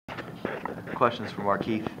questions for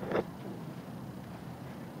Markeith?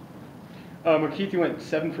 Markeith, you went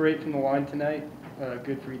 7 for 8 from the line tonight.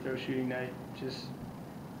 Good free throw shooting night. Just,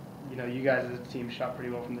 you guys as a team shot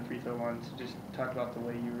pretty well from the free throw line. So just talk about the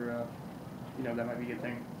way you were, that might be a good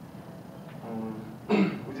thing.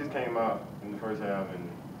 We just came out in the first half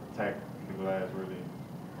and attacked the glass really,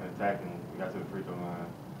 and attacked and we got to the free throw line.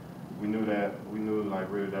 We knew like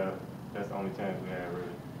really that's the only chance we had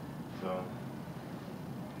really. So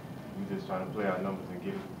we just trying to play our numbers and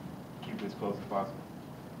keep it as close as possible.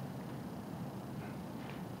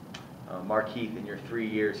 Markeith, in your 3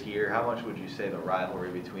 years here, how much would you say the rivalry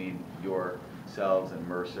between yourselves and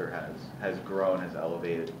Mercer has grown, has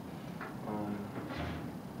elevated?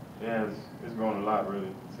 Yeah, it's grown a lot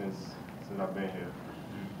really since I've been here.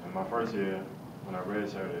 In my first year, when I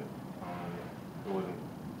redshirted, it wasn't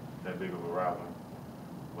that big of a rivalry.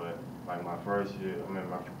 But like my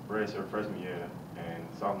redshirt freshman year and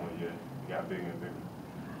sophomore year, it got bigger and bigger.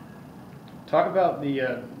 Talk about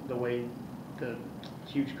the way the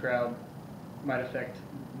huge crowd might affect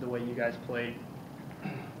the way you guys played.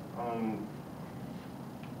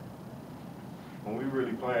 When we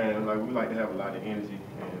really playing, like we like to have a lot of energy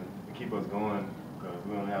and to keep us going because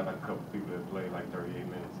we only have like a couple people that play like 38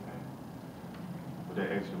 minutes. And with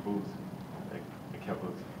that extra boost, it kept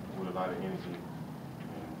us with a lot of energy. And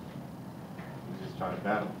we just trying to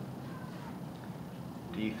battle.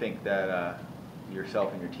 Do you think that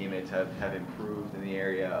yourself and your teammates have improved in the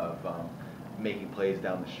area of making plays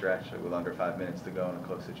down the stretch with under 5 minutes to go in a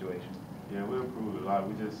close situation? Yeah, we improved a lot.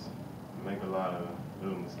 We just make a lot of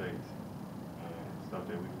little mistakes and stuff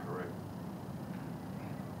that we can correct.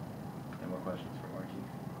 Any more questions for Markeith?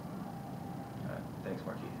 All right, thanks,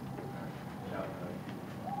 Markeith.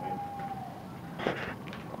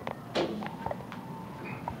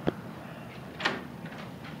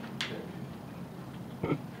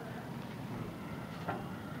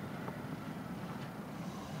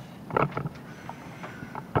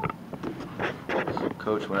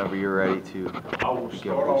 Coach, whenever you're ready to. I will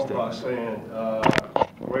start off by saying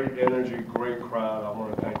great energy, great crowd. I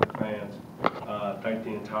want to thank the fans, thank the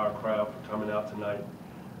entire crowd for coming out tonight.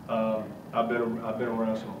 I've been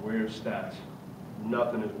around some weird stats.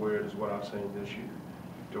 Nothing as weird as what I've seen this year,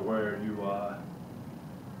 to where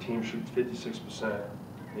team shoots 56%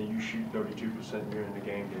 and you shoot 32% during the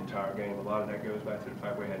game, the entire game. A lot of that goes back to the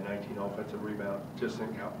fact we had 19 offensive rebounds, just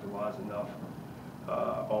didn't capitalize enough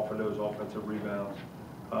off of those offensive rebounds.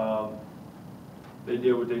 They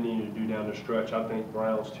did what they needed to do down the stretch. I think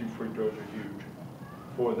Brown's 2 free throws are huge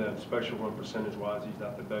for them, especially when percentage-wise he's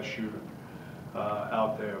not the best shooter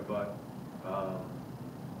out there. But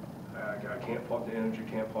I can't fault the energy,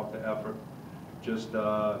 can't fault the effort. Just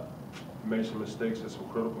made some mistakes at some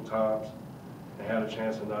critical times and had a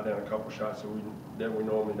chance to knock down a couple shots that we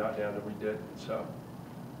normally knock down that we didn't. So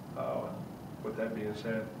with that being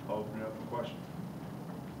said, I'll open it up for questions.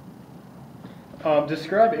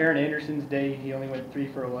 Describe Aaron Anderson's day. He only went 3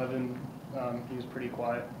 for 11. He was pretty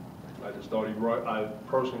quiet. I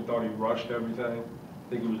personally thought he rushed everything. I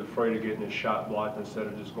think he was afraid of getting his shot blocked instead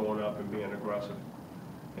of just going up and being aggressive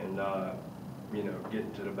and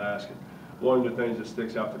getting to the basket. One of the things that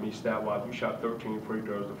sticks out to me stat-wise, we shot 13 free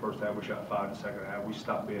throws the first half. We shot 5 the second half. We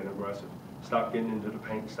stopped being aggressive, stopped getting into the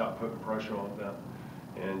paint, stopped putting pressure on them.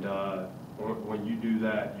 And when you do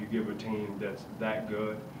that, you give a team that's that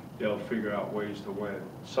good, they'll figure out ways to win,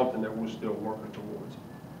 something that we're still working towards.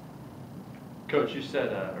 Coach, you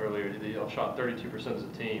said earlier that y'all shot 32% as a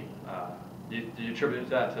team. Do you attribute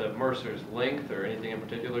that to Mercer's length or anything in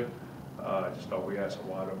particular? I just thought we had some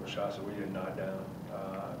wide open shots that we didn't knock down.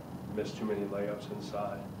 Missed too many layups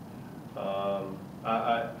inside.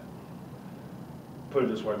 I put it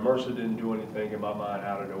this way, Mercer didn't do anything in my mind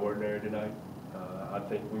out of the ordinary tonight. I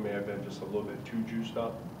think we may have been just a little bit too juiced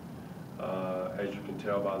up. As you can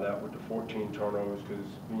tell by that with the 14 turnovers, because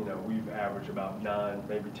we've averaged about 9,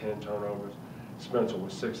 maybe 10 turnovers. Spencer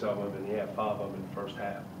was 6 of them, and he had 5 of them in the first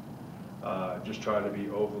half. Just trying to be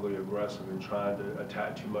overly aggressive and trying to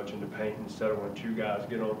attack too much in the paint instead of when 2 guys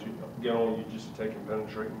get on you just to take and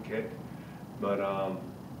penetrate and kick. But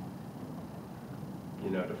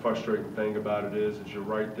the frustrating thing about it is you're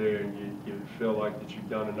right there and you feel like that you've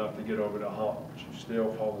done enough to get over the hump, but you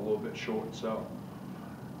still fall a little bit short. So.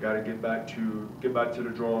 Got to get back to the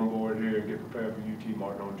drawing board here and get prepared for UT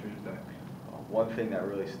Martin on Tuesday. One thing that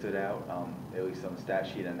really stood out, at least on the stat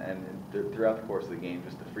sheet and throughout the course of the game,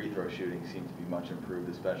 just the free throw shooting seemed to be much improved,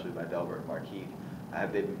 especially by Delbert and Markeith.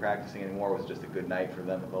 Have they been practicing anymore? Was it just a good night for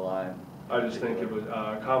them at the line? I just think it was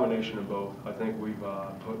a combination of both. I think we've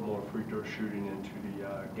put more free throw shooting into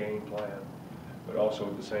the game plan, but also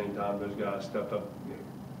at the same time, those guys stepped up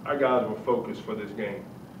our guys were focused for this game,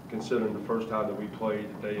 considering the first time that we played,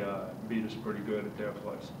 they beat us pretty good at their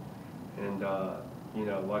place. And you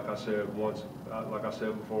know, like I said like I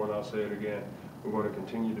said before, and I'll say it again, we're going to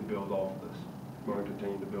continue to build off of this. We're going to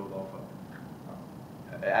continue to build off of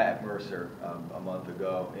it. At Mercer a month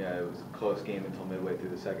ago, you know, it was a close game until midway through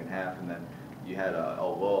the second half, and then you had a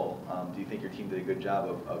lull. Do you think your team did a good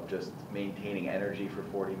job of just maintaining energy for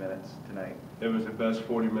 40 minutes tonight? It was the best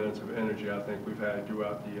 40 minutes of energy I think we've had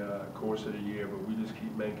throughout the course of the year, but we just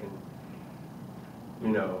keep making, you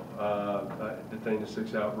know, the thing that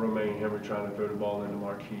sticks out, Romaine Henry trying to throw the ball into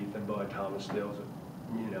Markeith, and Bud Thomas steals it.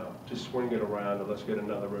 You know, just swing it around and let's get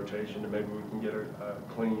another rotation, and maybe we can get a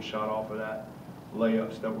clean shot off of that.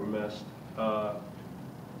 Layups that were missed,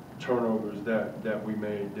 turnovers that we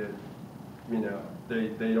made that, you know,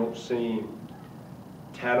 they don't seem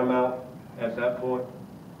tantamount at that point,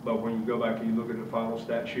 but when you go back and you look at the final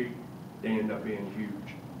stat sheet, they end up being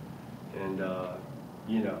huge. And,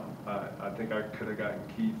 you know, I think I could have gotten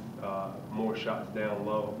Keith more shots down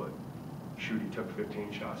low, but shoot, he took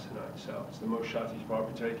 15 shots tonight, so it's the most shots he's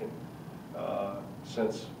probably taken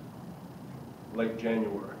since late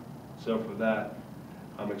January. So for that,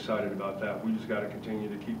 I'm excited about that. We just got to continue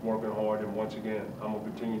to keep working hard, and once again, I'm going to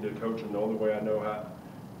continue to coach them the only way I know how.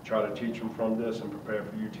 Try to teach them from this and prepare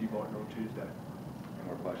for UT Martin on Tuesday. Any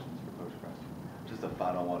more questions for Coach Preston? Just a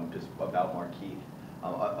final one, just about Markeith.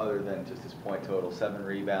 Other than just his point total, 7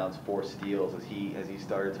 rebounds, 4 steals, has he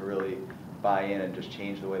started to really buy in and just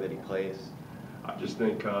change the way that he plays? I just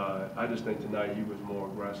think tonight he was more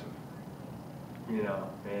aggressive. You know,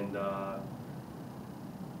 and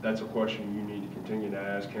that's a question you need to continue to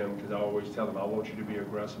ask him, because I always tell him, I want you to be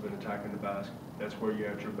aggressive in attacking the basket. That's where you're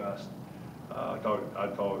at your best. I thought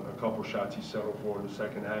a couple shots he settled for in the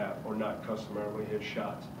second half were not customarily his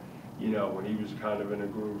shots. You know, when he was kind of in a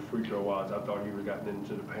groove free throw wise, I thought he would have gotten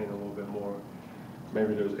into the paint a little bit more.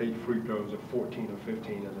 Maybe those 8 free throws of 14 or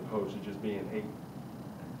 15 as opposed to just being 8.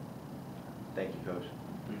 Thank you, Coach.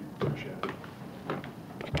 Appreciate it.